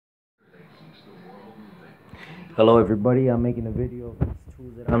Hello everybody, I'm making a video of these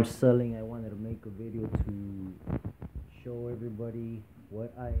tools that I'm selling. I wanted to make a video to show everybody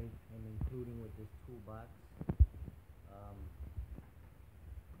what I am including with this toolbox.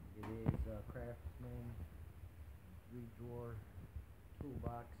 It is a Craftsman 3-drawer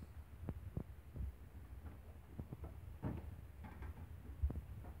toolbox.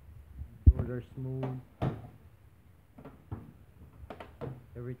 Drawers are smooth.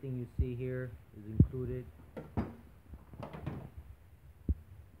 Everything you see here is included.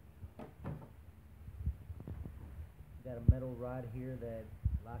 Got a metal rod here that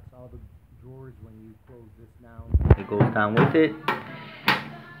locks all the drawers. When you close this down, it goes down with it,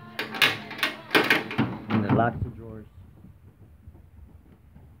 and it locks the drawers.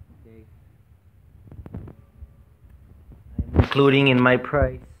 Okay. I'm including in my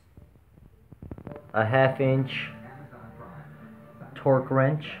price a 1/2-inch torque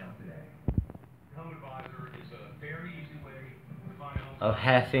wrench, a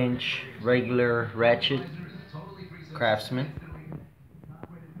 1/2-inch regular ratchet Craftsman,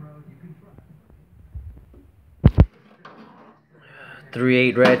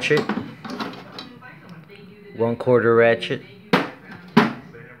 .3/8 ratchet, 1/4 ratchet.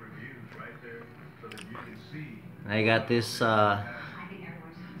 I got this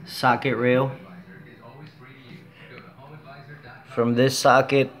socket rail. From this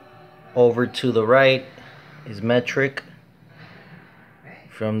socket over to the right is metric.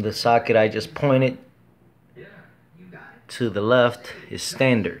 From the socket I just pointed to the left is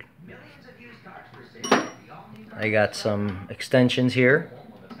standard. I got some extensions here.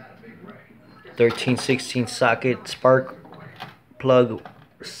 13/16 socket spark plug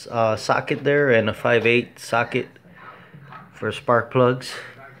socket there, and a 5/8 socket for spark plugs.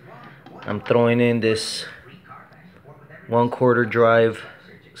 I'm throwing in this 1/4 drive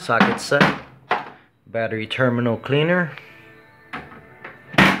socket set, battery terminal cleaner.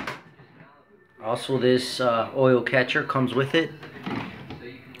 Also, this oil catcher comes with it,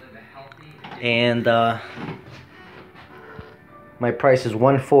 and my price is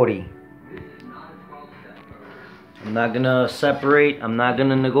 $140. I'm not gonna separate. I'm not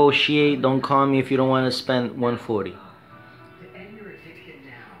gonna negotiate. Don't call me if you don't want to spend $140.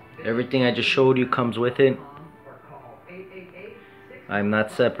 Everything I just showed you comes with it. I'm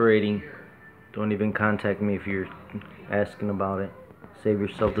not separating. Don't even contact me if you're asking about it. Save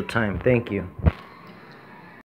yourself the time. Thank you.